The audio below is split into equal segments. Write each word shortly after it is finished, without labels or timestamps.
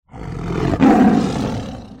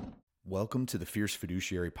Welcome to the Fierce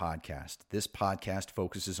Fiduciary Podcast. This podcast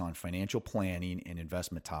focuses on financial planning and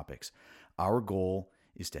investment topics. Our goal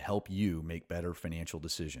is to help you make better financial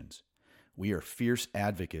decisions. We are fierce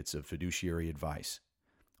advocates of fiduciary advice.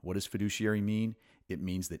 What does fiduciary mean? It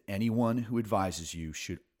means that anyone who advises you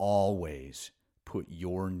should always put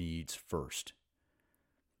your needs first.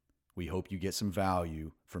 We hope you get some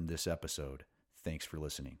value from this episode. Thanks for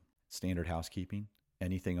listening. Standard housekeeping.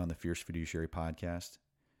 Anything on the Fierce Fiduciary Podcast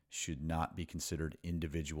should not be considered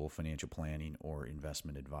individual financial planning or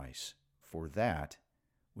investment advice. For that,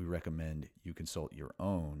 we recommend you consult your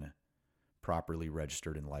own properly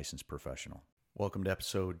registered and licensed professional. Welcome to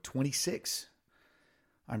episode 26.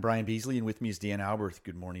 I'm Brian Beasley, and with me is Dan Alberth.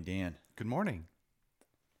 Good morning, Dan. Good morning.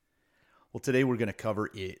 Well, today we're going to cover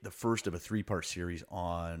the first of a three-part series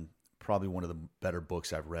on probably one of the better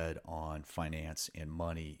books I've read on finance and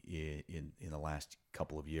money in the last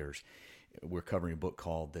couple of years. We're covering a book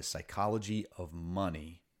called The Psychology of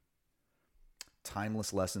Money,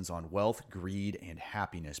 Timeless Lessons on Wealth, Greed, and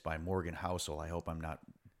Happiness by Morgan Housel. I hope I'm not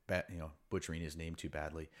butchering his name too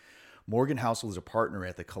badly. Morgan Housel is a partner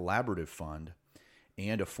at the Collaborative Fund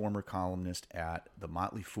and a former columnist at The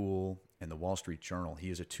Motley Fool and The Wall Street Journal.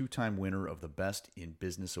 He is a two-time winner of the Best in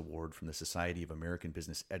Business Award from the Society of American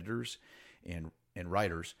Business Editors and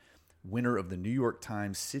Writers, winner of the New York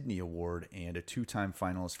Times Sydney Award, and a two-time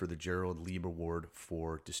finalist for the Gerald Lieb Award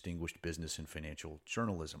for Distinguished Business and Financial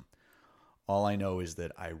Journalism. All I know is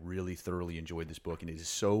that I really thoroughly enjoyed this book, and it is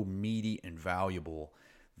so meaty and valuable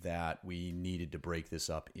that we needed to break this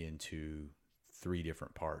up into three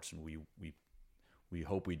different parts, and we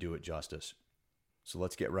hope we do it justice. So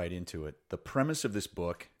let's get right into it. The premise of this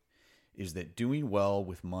book is that doing well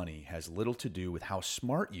with money has little to do with how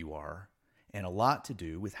smart you are and a lot to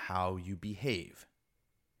do with how you behave.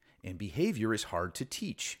 And behavior is hard to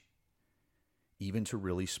teach, even to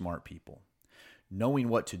really smart people. Knowing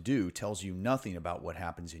what to do tells you nothing about what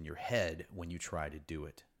happens in your head when you try to do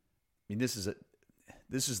it. I mean, this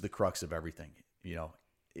is the crux of everything. You know,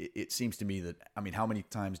 it seems to me that, how many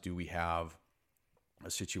times do we have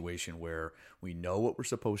a situation where we know what we're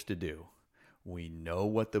supposed to do, we know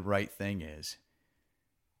what the right thing is,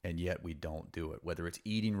 and yet we don't do it? Whether it's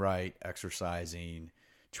eating right, exercising,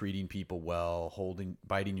 treating people well,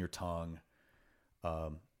 biting your tongue.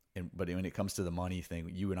 But when it comes to the money thing,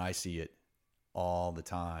 you and I see it all the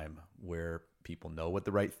time, where people know what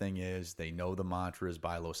the right thing is. They know the mantra is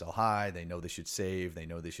buy low, sell high. They know they should save. They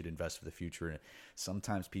know they should invest for the future. And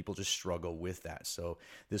sometimes people just struggle with that. So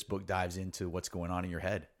this book dives into what's going on in your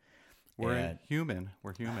head. We're human.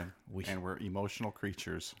 And we're emotional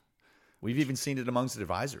creatures. We've even seen it amongst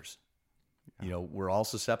advisors. Yeah. You know, we're all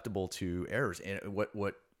susceptible to errors. And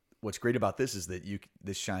what's great about this is that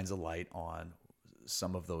this shines a light on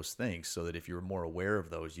some of those things, so that if you're more aware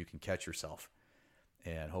of those, you can catch yourself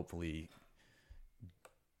and hopefully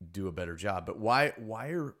do a better job. But why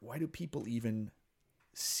do people even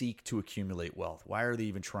seek to accumulate wealth? Why are they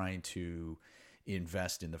even trying to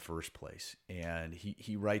invest in the first place? And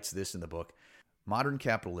he writes this in the book. Modern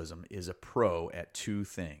capitalism is a pro at two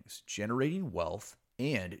things: generating wealth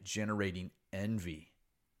and generating envy.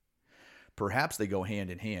 Perhaps they go hand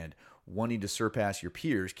in hand. Wanting to surpass your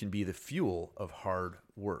peers can be the fuel of hard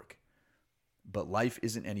work. But life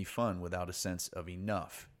isn't any fun without a sense of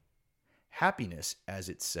enough. Happiness, as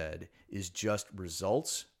it's said, is just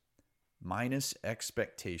results minus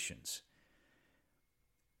expectations.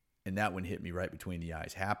 And that one hit me right between the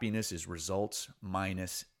eyes. Happiness is results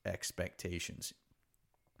minus expectations.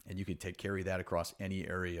 And you can carry that across any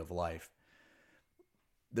area of life.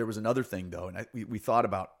 There was another thing, though, and we thought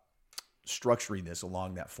about structuring this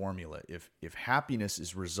along that formula. If happiness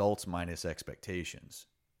is results minus expectations,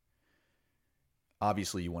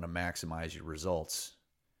 obviously you want to maximize your results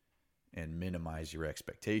and minimize your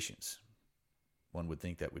expectations. One would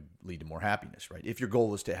think that would lead to more happiness, right? If your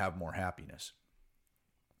goal is to have more happiness.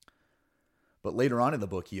 But later on in the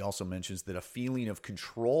book, he also mentions that a feeling of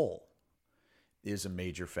control is a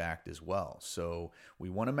major fact as well. So we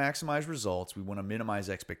want to maximize results, we want to minimize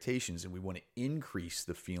expectations, and we want to increase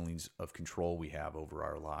the feelings of control we have over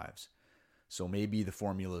our lives. So maybe the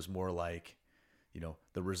formula is more like,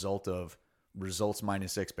 the result of results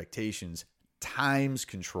minus expectations times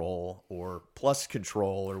control or plus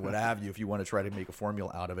control or what have you, if you want to try to make a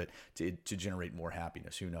formula out of it to generate more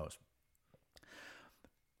happiness. Who knows?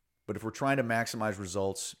 But if we're trying to maximize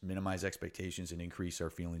results, minimize expectations, and increase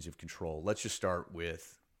our feelings of control, let's just start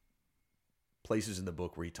with places in the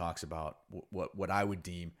book where he talks about what I would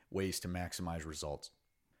deem ways to maximize results.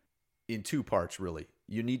 In two parts, really.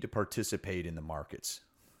 You need to participate in the markets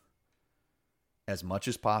as much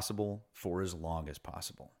as possible for as long as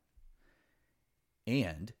possible.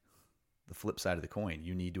 And the flip side of the coin,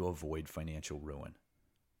 you need to avoid financial ruin.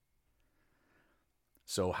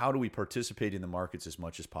 So how do we participate in the markets as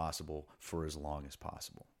much as possible for as long as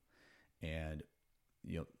possible? And,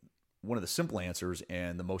 one of the simple answers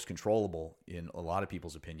and the most controllable in a lot of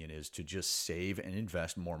people's opinion is to just save and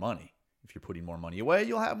invest more money. If you're putting more money away,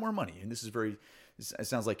 you'll have more money. And it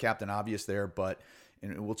sounds like Captain Obvious there,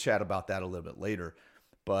 and we'll chat about that a little bit later.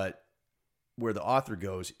 But where the author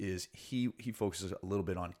goes is he focuses a little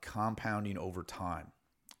bit on compounding over time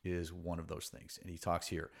is one of those things. And he talks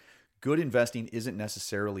here, good investing isn't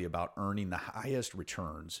necessarily about earning the highest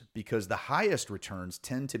returns, because the highest returns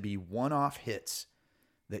tend to be one-off hits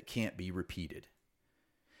that can't be repeated.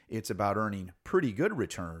 It's about earning pretty good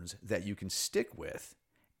returns that you can stick with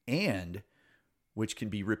and which can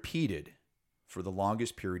be repeated for the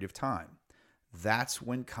longest period of time. That's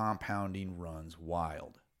when compounding runs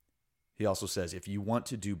wild. He also says, if you want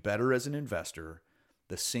to do better as an investor,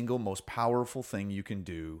 the single most powerful thing you can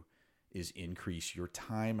do is increase your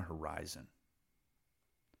time horizon.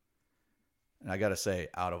 And I got to say,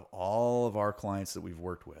 out of all of our clients that we've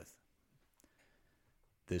worked with,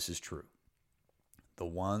 this is true. The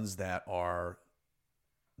ones that are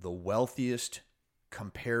the wealthiest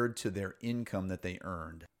compared to their income that they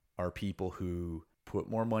earned are people who put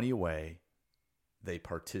more money away. They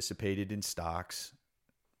participated in stocks,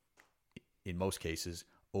 in most cases,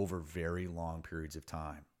 over very long periods of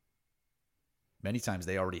time. Many times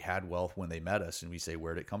they already had wealth when they met us, and we say,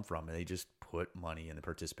 where did it come from? And they just put money and they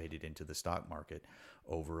participated into the stock market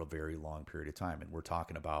over a very long period of time. And we're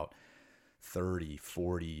talking about 30,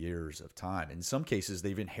 40 years of time. In some cases,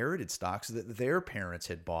 they've inherited stocks that their parents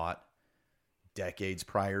had bought decades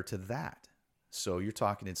prior to that. So you're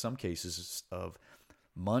talking in some cases of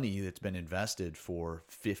money that's been invested for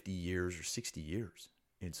 50 years or 60 years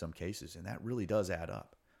in some cases. And that really does add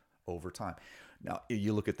up over time. Now,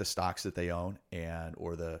 you look at the stocks that they own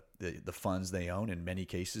or the funds they own. In many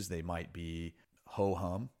cases, they might be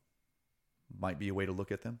ho-hum, might be a way to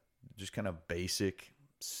look at them. Just kind of basic,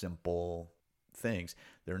 simple things.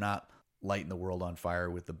 They're not lighting the world on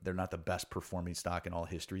fire they're not the best performing stock in all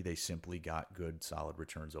history. They simply got good, solid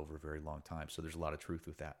returns over a very long time. So there's a lot of truth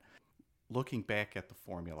with that. Looking back at the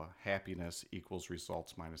formula, happiness equals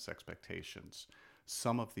results minus expectations.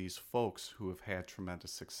 Some of these folks who have had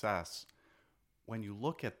tremendous success, when you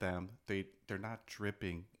look at them, they're not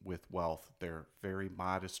dripping with wealth. They're very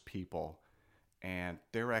modest people, and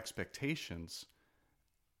their expectations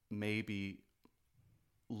may be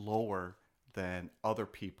lower than other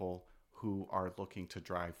people who are looking to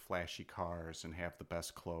drive flashy cars and have the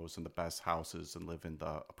best clothes and the best houses and live in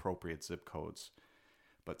the appropriate zip codes.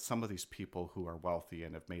 But some of these people who are wealthy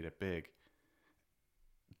and have made it big,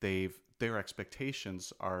 their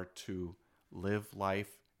expectations are to live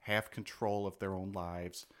life, have control of their own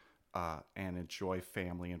lives, and enjoy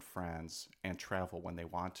family and friends and travel when they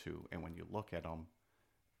want to. And when you look at them,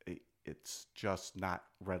 it's just not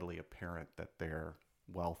readily apparent that they're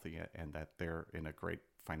wealthy and that they're in a great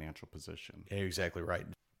financial position. Yeah, you're exactly right.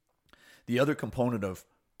 The other component of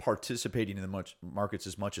participating in the markets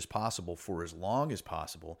as much as possible for as long as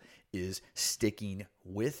possible is sticking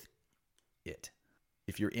with it.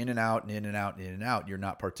 If you're in and out and in and out and in and out, you're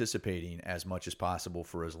not participating as much as possible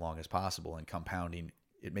for as long as possible. And compounding,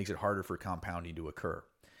 it makes it harder for compounding to occur.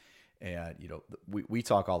 And, we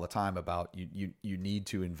talk all the time about you need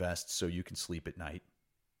to invest so you can sleep at night.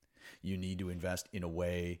 You need to invest in a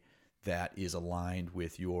way that is aligned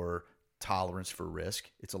with your tolerance for risk.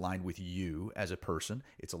 It's aligned with you as a person.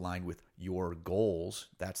 It's aligned with your goals.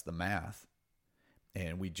 That's the math.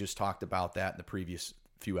 And we just talked about that in the previous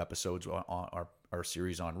few episodes on our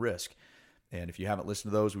series on risk. And if you haven't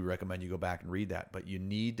listened to those, we recommend you go back and read that. But you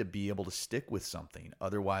need to be able to stick with something.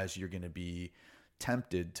 Otherwise, you're going to be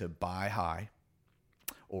tempted to buy high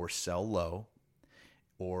or sell low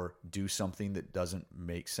or do something that doesn't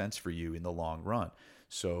make sense for you in the long run.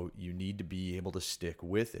 So you need to be able to stick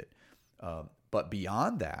with it. But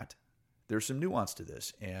beyond that, there's some nuance to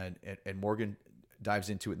this. And Morgan dives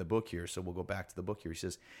into it in the book here. So we'll go back to the book here. He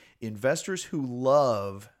says, investors who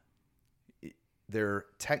love their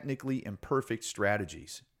technically imperfect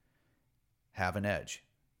strategies have an edge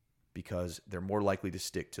because they're more likely to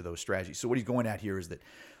stick to those strategies. So what he's going at here is that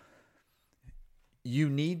you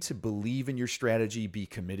need to believe in your strategy, be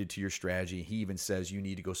committed to your strategy. He even says you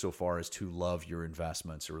need to go so far as to love your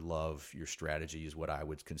investments or love your strategy is what I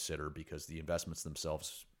would consider, because the investments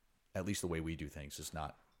themselves, at least the way we do things, is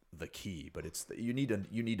not the key. But you need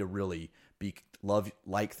to really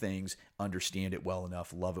like things, understand it well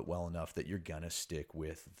enough, love it well enough that you're gonna stick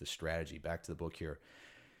with the strategy. Back to the book here.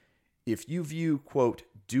 If you view, quote,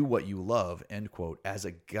 do what you love, end quote, as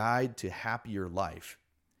a guide to happier life,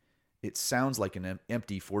 it sounds like an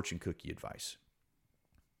empty fortune cookie advice.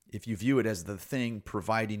 If you view it as the thing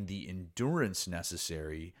providing the endurance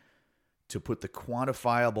necessary to put the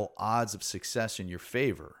quantifiable odds of success in your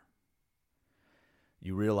favor,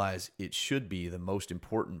 you realize it should be the most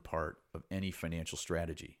important part of any financial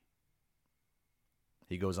strategy.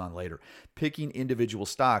 He goes on later, picking individual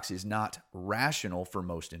stocks is not rational for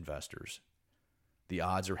most investors. The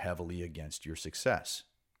odds are heavily against your success.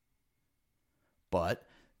 But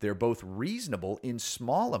they're both reasonable in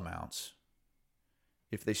small amounts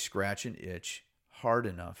if they scratch an itch hard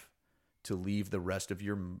enough to leave the rest of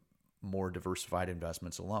your more diversified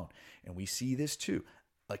investments alone. And we see this too.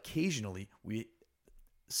 Occasionally,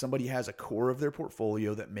 somebody has a core of their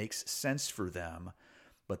portfolio that makes sense for them,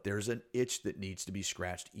 but there's an itch that needs to be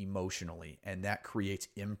scratched emotionally, and that creates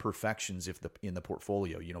imperfections in the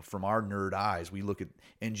portfolio. You know, from our nerd eyes, we look at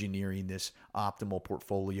engineering this optimal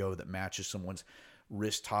portfolio that matches someone's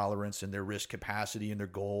risk tolerance and their risk capacity and their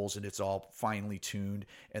goals, and it's all finely tuned.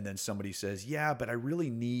 And then somebody says, yeah, but I really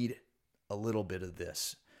need a little bit of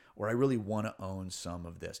this, or I really want to own some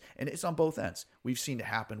of this. And it's on both ends. We've seen it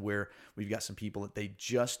happen where we've got some people that they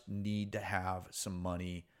just need to have some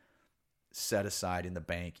money set aside in the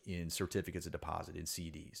bank in certificates of deposit, in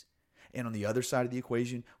CDs. And on the other side of the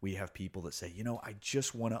equation, we have people that say, you know, I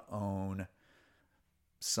just want to own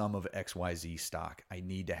some of XYZ stock. I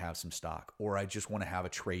need to have some stock, or I just want to have a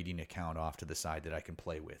trading account off to the side that I can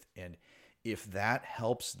play with. And if that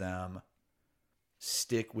helps them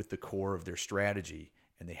stick with the core of their strategy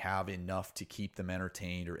and they have enough to keep them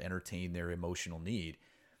entertained or entertain their emotional need,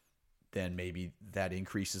 then maybe that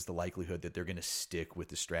increases the likelihood that they're going to stick with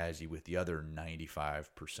the strategy with the other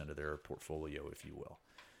 95% of their portfolio, if you will.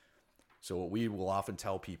 So what we will often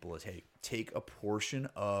tell people is, hey, take a portion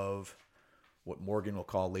of what Morgan will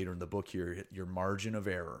call later in the book here, your margin of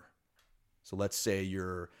error. So let's say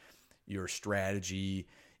your strategy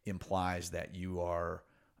implies that you are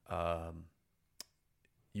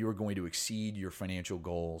going to exceed your financial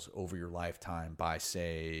goals over your lifetime by,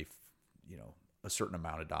 say, a certain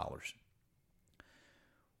amount of dollars.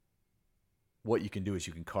 What you can do is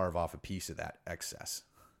you can carve off a piece of that excess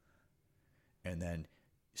and then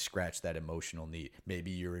scratch that emotional need.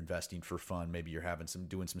 Maybe you're investing for fun. Maybe you're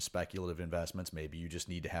doing some speculative investments. Maybe you just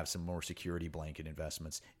need to have some more security blanket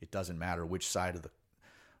investments. It doesn't matter which side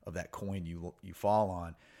of that coin you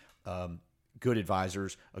fall on. Good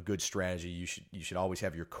advisors, a good strategy. You should always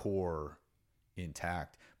have your core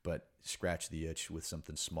intact, but scratch the itch with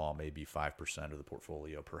something small, maybe 5% of the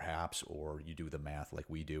portfolio perhaps, or you do the math like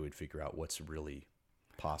we do and figure out what's really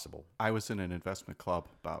possible. I was in an investment club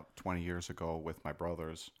about 20 years ago with my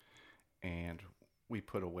brothers, and we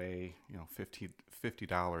put away,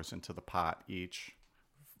 $50 into the pot each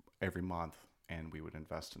every month, and we would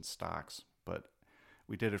invest in stocks. But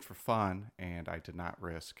we did it for fun, and I did not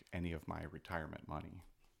risk any of my retirement money.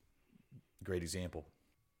 Great example.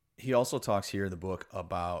 He also talks here in the book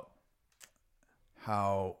about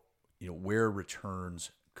how, where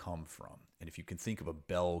returns come from. And if you can think of a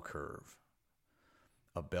bell curve,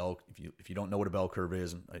 if you don't know what a bell curve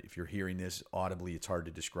is, if you're hearing this audibly, it's hard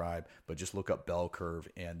to describe, but just look up bell curve,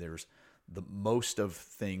 and most of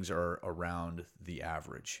things are around the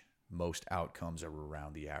average. Most outcomes are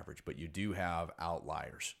around the average, but you do have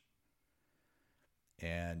outliers.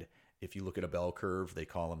 And if you look at a bell curve, they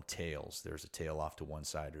call them tails. There's a tail off to one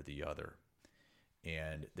side or the other.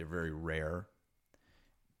 And they're very rare,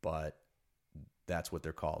 but that's what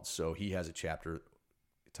they're called. So he has a chapter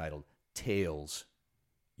titled Tails,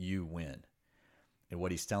 You Win. And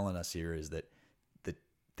what he's telling us here is that the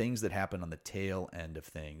things that happen on the tail end of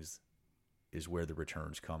things is where the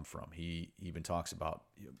returns come from. He even talks about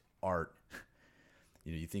art.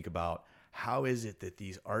 You think about, how is it that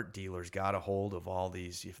these art dealers got a hold of all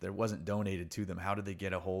these? If there wasn't donated to them, how did they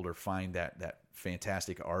get a hold or find that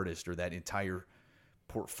fantastic artist or that entire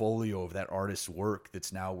portfolio of that artist's work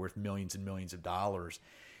that's now worth millions and millions of dollars?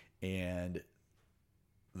 And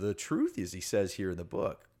the truth is, he says here in the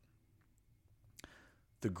book,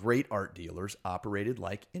 the great art dealers operated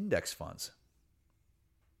like index funds.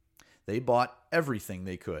 They bought everything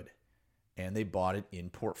they could. And they bought it in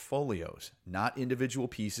portfolios, not individual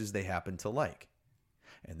pieces they happened to like.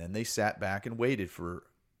 And then they sat back and waited for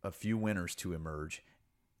a few winners to emerge.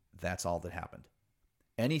 That's all that happened.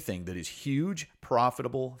 Anything that is huge,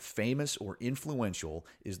 profitable, famous, or influential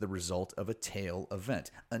is the result of a tail event,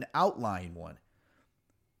 an outlying one,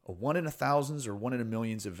 a 1 in 1,000s or 1 in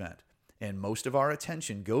 1,000,000s event. And most of our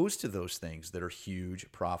attention goes to those things that are huge,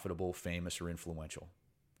 profitable, famous, or influential.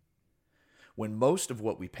 When most of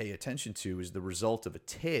what we pay attention to is the result of a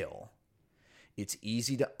tail, it's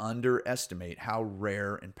easy to underestimate how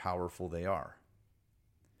rare and powerful they are.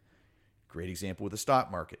 Great example with the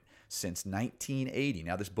stock market. Since 1980,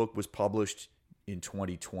 now this book was published in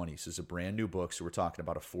 2020, so it's a brand new book, so we're talking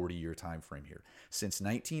about a 40-year time frame here. Since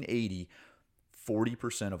 1980,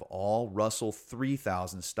 40% of all Russell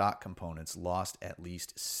 3000 stock components lost at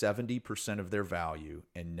least 70% of their value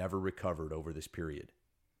and never recovered over this period.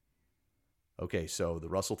 Okay, so the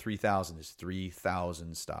Russell 3000 is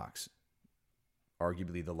 3,000 stocks,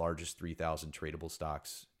 arguably the largest 3,000 tradable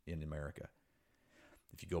stocks in America.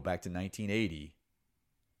 If you go back to 1980,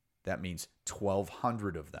 that means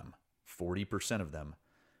 1,200 of them, 40% of them,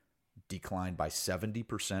 declined by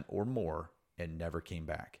 70% or more and never came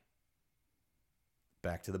back.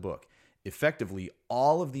 Back to the book. Effectively,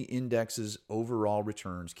 all of the index's overall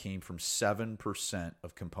returns came from 7%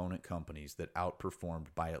 of component companies that outperformed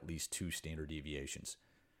by at least 2 standard deviations.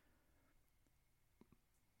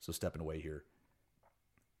 So stepping away here,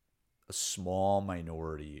 a small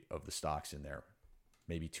minority of the stocks in there,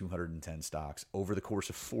 maybe 210 stocks over the course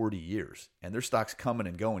of 40 years, and there's stocks coming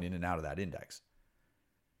and going in and out of that index,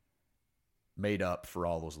 made up for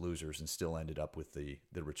all those losers and still ended up with the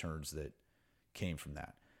returns that came from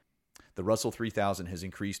that. The Russell 3000 has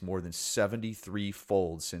increased more than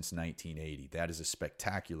 73-fold since 1980. That is a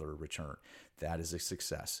spectacular return. That is a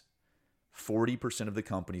success. 40% of the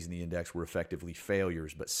companies in the index were effectively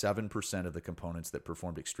failures, but 7% of the components that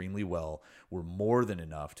performed extremely well were more than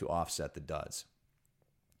enough to offset the duds.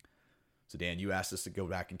 So Dan, you asked us to go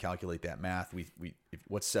back and calculate that math.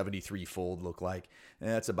 What's 73-fold look like?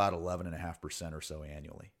 That's about 11.5% or so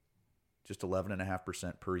annually. Just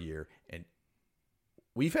 11.5% per year. And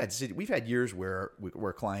we've had years where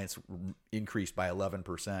clients increased by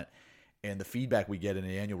 11%, and the feedback we get in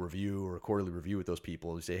an annual review or a quarterly review with those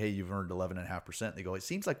people, we say, hey, you've earned 11.5%. They go, it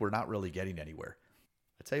seems like we're not really getting anywhere.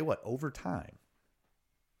 I tell you what, over time,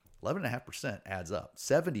 11.5% adds up.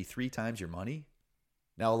 73 times your money.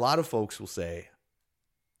 Now, a lot of folks will say,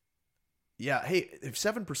 yeah, hey, if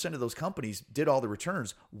 7% of those companies did all the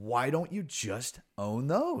returns, why don't you just own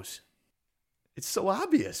those? It's so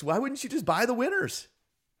obvious. Why wouldn't you just buy the winners?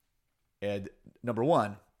 And number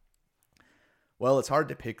one, well, it's hard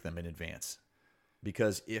to pick them in advance,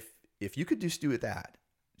 because if you could just do that,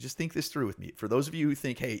 just think this through with me. For those of you who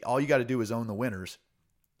think, hey, all you got to do is own the winners,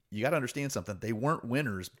 you got to understand something. They weren't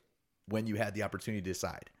winners when you had the opportunity to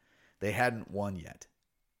decide. They hadn't won yet.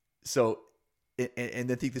 So, and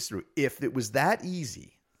then think this through. If it was that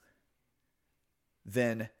easy,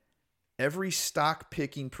 then every stock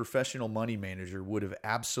picking professional money manager would have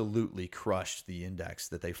absolutely crushed the index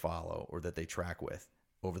that they follow or that they track with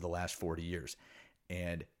over the last 40 years.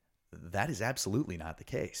 And that is absolutely not the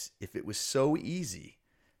case. If it was so easy,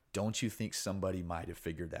 don't you think somebody might have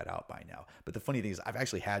figured that out by now? But the funny thing is, I've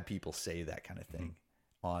actually had people say that kind of thing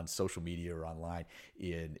on social media or online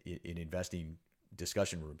in investing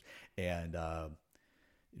discussion rooms. And,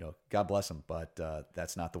 God bless them, but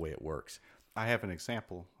that's not the way it works. I have an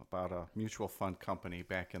example about a mutual fund company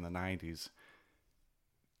back in the 90s.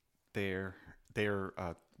 They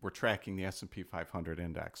were tracking the S&P 500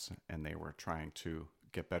 index, and they were trying to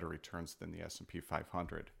get better returns than the S&P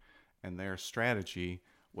 500. And their strategy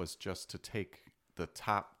was just to take the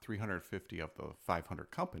top 350 of the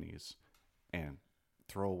 500 companies and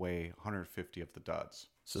throw away 150 of the duds.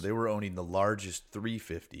 So they were owning the largest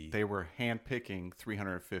 350. They were handpicking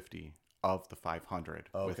 350 of the 500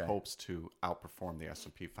 with hopes to outperform the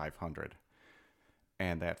S&P 500.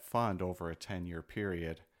 And that fund over a 10-year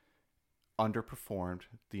period underperformed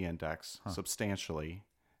the index substantially,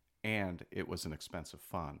 and it was an expensive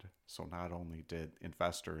fund. So not only did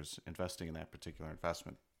investors investing in that particular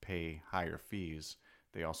investment pay higher fees,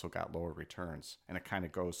 they also got lower returns. And it kind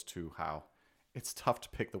of goes to how it's tough to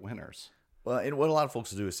pick the winners. Well, and what a lot of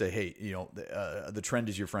folks will do is say, hey, the trend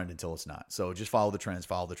is your friend until it's not. So just follow the trends,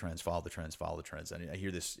 follow the trends, follow the trends, follow the trends. And I hear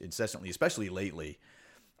this incessantly, especially lately,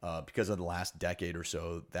 because of the last decade or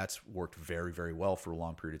so. That's worked very, very well for a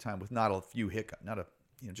long period of time with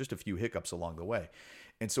just a few hiccups along the way.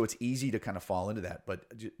 And so it's easy to kind of fall into that. But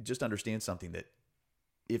just understand something, that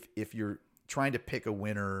if you're trying to pick a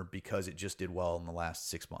winner because it just did well in the last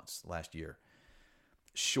 6 months, last year,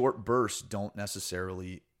 short bursts don't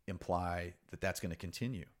necessarily imply that that's going to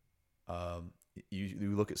continue.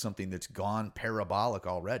 You look at something that's gone parabolic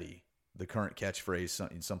already. The current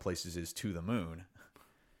catchphrase in some places is "to the moon."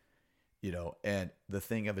 And the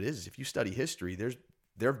thing of it is, if you study history, there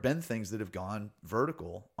have been things that have gone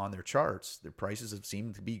vertical on their charts. Their prices have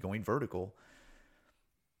seemed to be going vertical.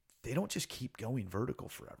 They don't just keep going vertical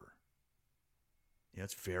forever.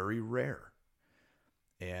 It's very rare.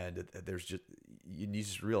 And there's just, you need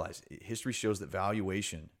to realize history shows that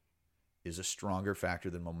valuation is a stronger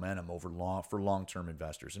factor than momentum for long-term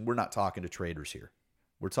investors. And we're not talking to traders here.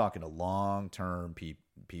 We're talking to long-term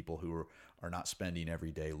people who are not spending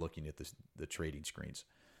every day looking at the trading screens.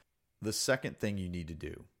 The second thing you need to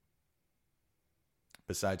do,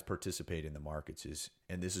 besides participate in the markets, is,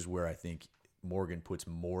 and this is where I think Morgan puts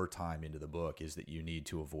more time into the book, is that you need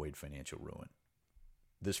to avoid financial ruin.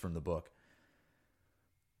 This from the book.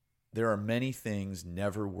 There are many things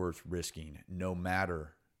never worth risking, no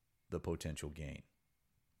matter the potential gain.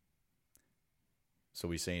 So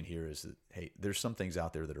what he's saying here is that, hey, there's some things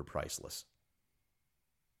out there that are priceless.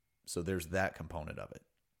 So there's that component of it.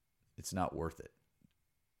 It's not worth it.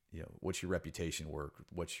 You know, what's your reputation worth?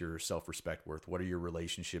 What's your self-respect worth? What are your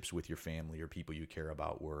relationships with your family or people you care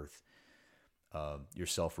about worth? Your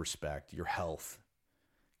self-respect, your health.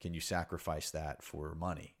 Can you sacrifice that for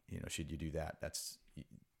money? You know, should you do that?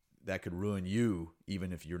 That could ruin you,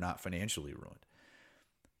 even if you're not financially ruined.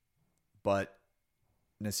 But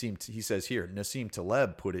he says here, Nassim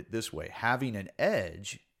Taleb put it this way: having an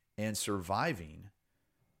edge and surviving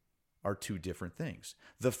are two different things.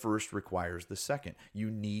 The first requires the second.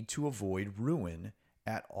 You need to avoid ruin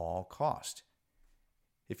at all cost.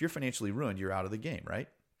 If you're financially ruined, you're out of the game, right?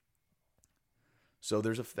 So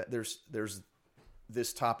there's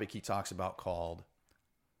this topic he talks about called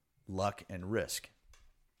luck and risk.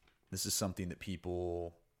 This is something that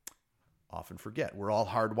people often forget. We're all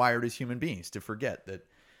hardwired as human beings to forget that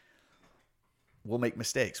we'll make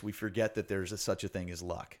mistakes. We forget that there's such a thing as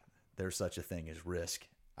luck. There's such a thing as risk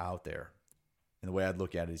out there. And the way I'd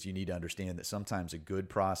look at it is, you need to understand that sometimes a good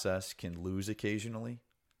process can lose occasionally,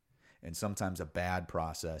 and sometimes a bad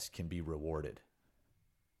process can be rewarded.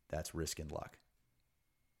 That's risk and luck.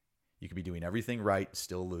 You could be doing everything right and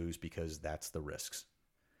still lose, because that's the risks.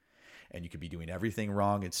 And you could be doing everything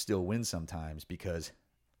wrong and still win sometimes, because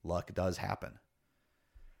luck does happen.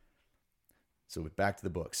 So back to the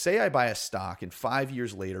book. Say I buy a stock and 5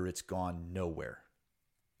 years later it's gone nowhere.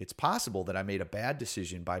 It's possible that I made a bad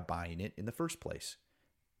decision by buying it in the first place.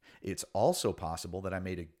 It's also possible that I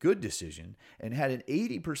made a good decision and had an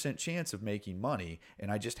 80% chance of making money,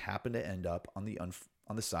 and I just happened to end up on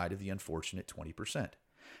the side of the unfortunate 20%.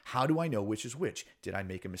 How do I know which is which? Did I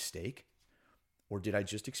make a mistake, or did I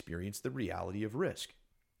just experience the reality of risk?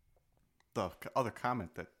 The other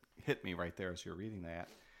comment that hit me right there as you're reading that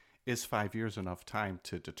is, 5 years enough time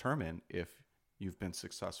to determine if you've been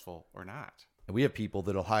successful or not? And we have people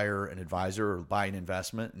that'll hire an advisor or buy an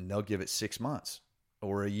investment, and they'll give it 6 months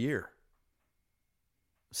or a year.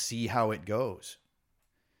 See how it goes.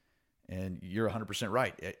 And you're 100%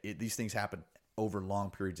 right. These things happen over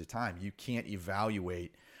long periods of time. You can't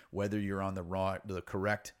evaluate whether you're on the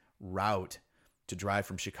correct route to drive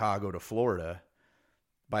from Chicago to Florida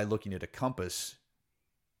by looking at a compass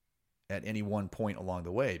at any one point along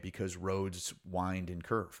the way, because roads wind and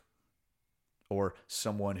curve. Or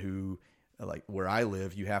someone who, like where I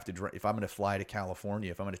live, you have to drive. If I'm going to fly to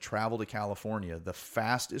California, if I'm going to travel to California, the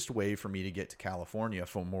fastest way for me to get to California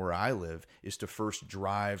from where I live is to first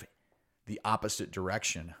drive the opposite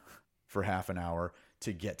direction for half an hour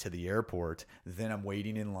to get to the airport. Then I'm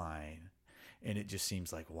waiting in line. And it just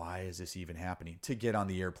seems like, why is this even happening? To get on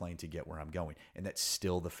the airplane to get where I'm going. And that's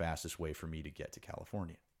still the fastest way for me to get to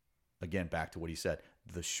California. Again, back to what he said,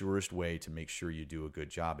 the surest way to make sure you do a good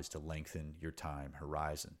job is to lengthen your time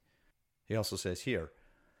horizon. He also says here,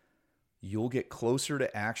 you'll get closer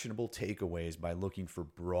to actionable takeaways by looking for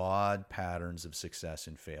broad patterns of success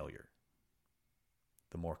and failure.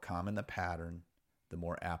 The more common the pattern, the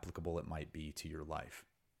more applicable it might be to your life.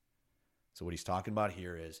 So what he's talking about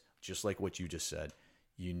here is, just like what you just said,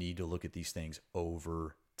 you need to look at these things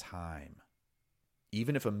over time.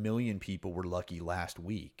 Even if 1 million people were lucky last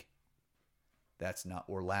week, that's not,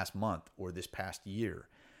 or last month, or this past year,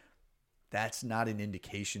 that's not an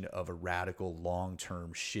indication of a radical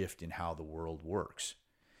long-term shift in how the world works.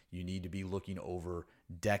 You need to be looking over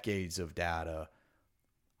decades of data,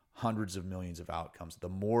 hundreds of millions of outcomes. The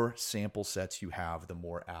more sample sets you have, the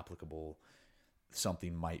more applicable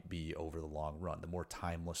something might be over the long run, the more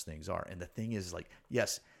timeless things are. And the thing is, like,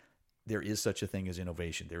 yes, there is such a thing as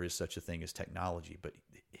innovation. There is such a thing as technology. But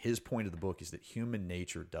his point of the book is that human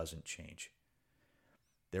nature doesn't change.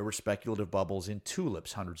 There were speculative bubbles in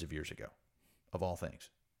tulips hundreds of years ago, of all things.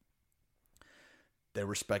 There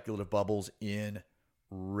were speculative bubbles in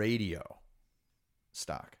radio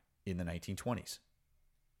stock in the 1920s.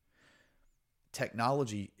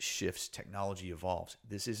 Technology shifts, technology evolves.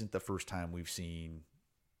 This isn't the first time we've seen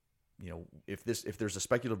if there's a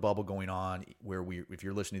speculative bubble going on if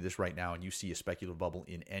you're listening to this right now and you see a speculative bubble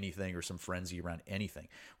in anything or some frenzy around anything,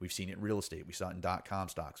 we've seen it in real estate. We saw it in .com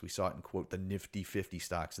stocks. We saw it in, quote, the Nifty 50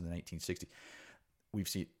 stocks in the 1960s. We've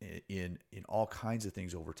seen it in all kinds of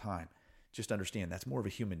things over time. Just understand that's more of a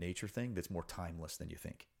human nature thing that's more timeless than you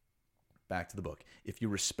think. Back to the book. If you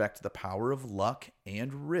respect the power of luck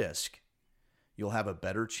and risk, you'll have a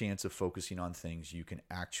better chance of focusing on things you can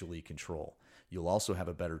actually control. You'll also have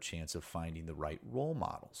a better chance of finding the right role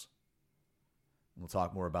models. We'll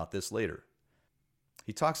talk more about this later.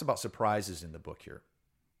 He talks about surprises in the book here.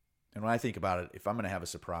 And when I think about it, if I'm going to have a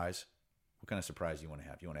surprise, what kind of surprise do you want to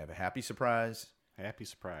have? You want to have a happy surprise? Happy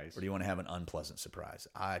surprise. Or do you want to have an unpleasant surprise?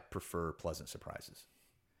 I prefer pleasant surprises.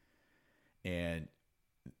 And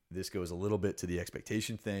this goes a little bit to the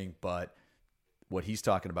expectation thing, but what he's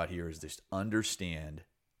talking about here is just understand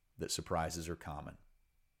that surprises are common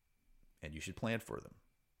and you should plan for them.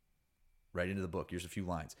 Right into the book. Here's a few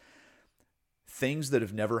lines. Things that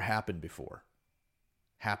have never happened before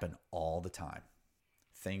happen all the time.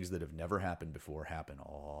 Things that have never happened before happen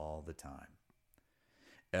all the time.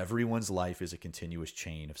 Everyone's life is a continuous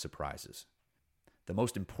chain of surprises. The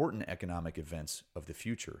most important economic events of the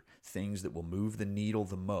future, things that will move the needle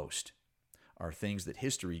the most, are things that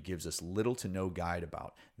history gives us little to no guide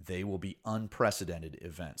about. They will be unprecedented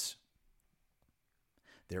events.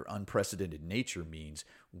 Their unprecedented nature means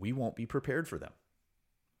we won't be prepared for them,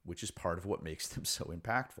 which is part of what makes them so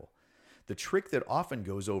impactful. The trick that often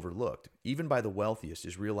goes overlooked, even by the wealthiest,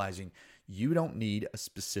 is realizing you don't need a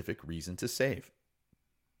specific reason to save.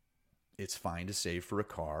 It's fine to save for a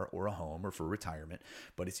car or a home or for retirement,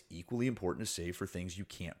 but it's equally important to save for things you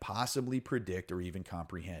can't possibly predict or even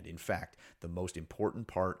comprehend. In fact, the most important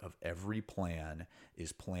part of every plan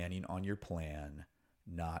is planning on your plan,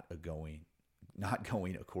 not going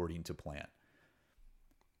according to plan.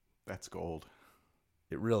 That's gold.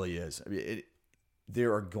 It really is. I mean,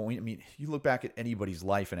 you look back at anybody's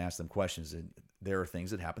life and ask them questions, and there are things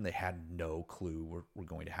that happen they had no clue were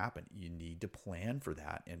going to happen. You need to plan for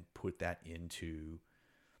that and put that into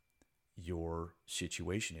your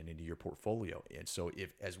situation and into your portfolio. And so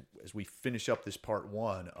as we finish up this part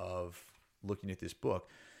one of looking at this book,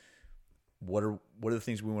 what are the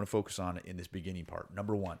things we want to focus on in this beginning part?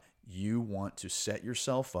 Number one, you want to set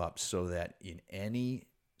yourself up so that in any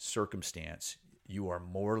circumstance, you are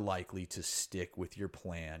more likely to stick with your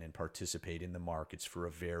plan and participate in the markets for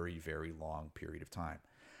a very, very long period of time.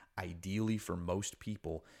 Ideally, for most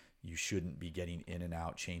people, you shouldn't be getting in and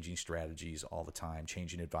out, changing strategies all the time,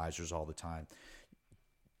 changing advisors all the time.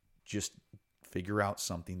 Just figure out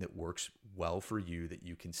something that works well for you that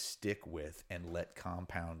you can stick with and let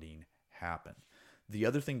compounding happen. The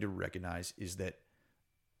other thing to recognize is that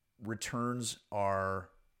returns of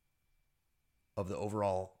the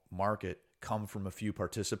overall market come from a few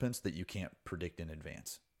participants that you can't predict in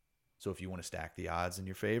advance. So if you want to stack the odds in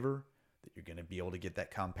your favor, that you're going to be able to get that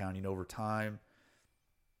compounding over time,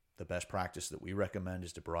 the best practice that we recommend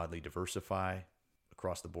is to broadly diversify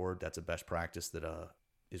across the board. That's a best practice that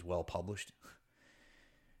is well published.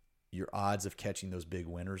 Your odds of catching those big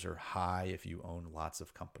winners are high if you own lots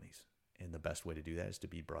of companies. And the best way to do that is to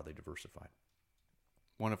be broadly diversified.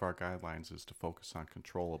 One of our guidelines is to focus on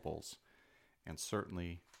controllables, and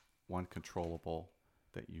certainly one controllable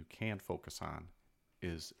that you can focus on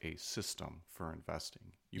is a system for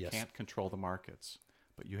investing. You can't control the markets,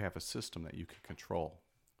 but you have a system that you can control.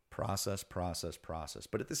 Process.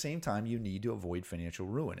 But at the same time, you need to avoid financial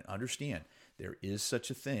ruin. And understand, there is such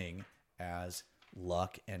a thing as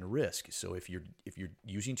luck and risk. So if you're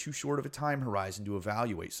using too short of a time horizon to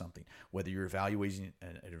evaluate something, whether you're evaluating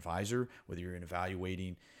an advisor, whether you're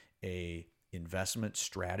evaluating a investment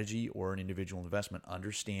strategy or an individual investment,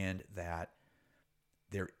 understand that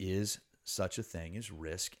there is such a thing as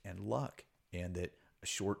risk and luck, and that a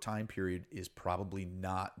short time period is probably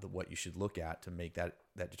not what you should look at to make that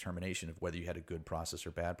determination of whether you had a good process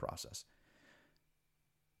or bad process.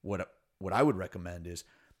 What I would recommend is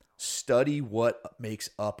study what makes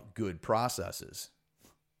up good processes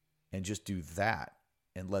and just do that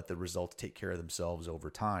and let the results take care of themselves over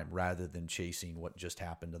time rather than chasing what just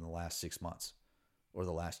happened in the last 6 months or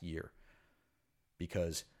the last year,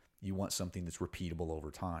 because you want something that's repeatable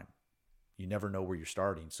over time. You never know where you're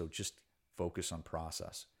starting, so just focus on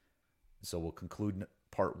process. So we'll conclude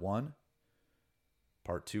part one.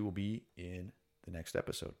 Part two will be in the next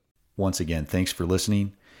episode. Once again, thanks for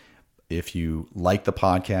listening. If you like the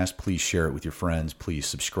podcast, please share it with your friends. Please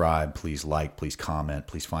subscribe. Please like. Please comment.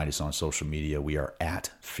 Please find us on social media. We are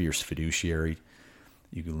at Fierce Fiduciary.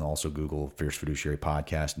 You can also Google Fierce Fiduciary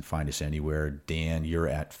Podcast and find us anywhere. Dan, you're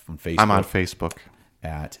from Facebook. I'm on Facebook.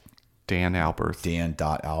 At Dan Alberth.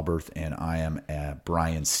 Dan.Alberth, and I am at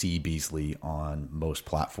Brian C. Beasley on most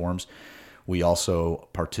platforms. We also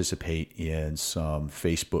participate in some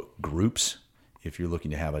Facebook groups. If you're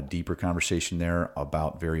looking to have a deeper conversation there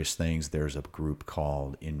about various things, there's a group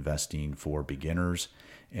called Investing for Beginners.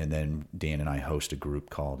 And then Dan and I host a group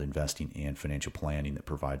called Investing and Financial Planning that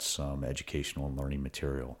provides some educational and learning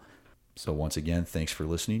material. So once again, thanks for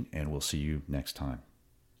listening, and we'll see you next time.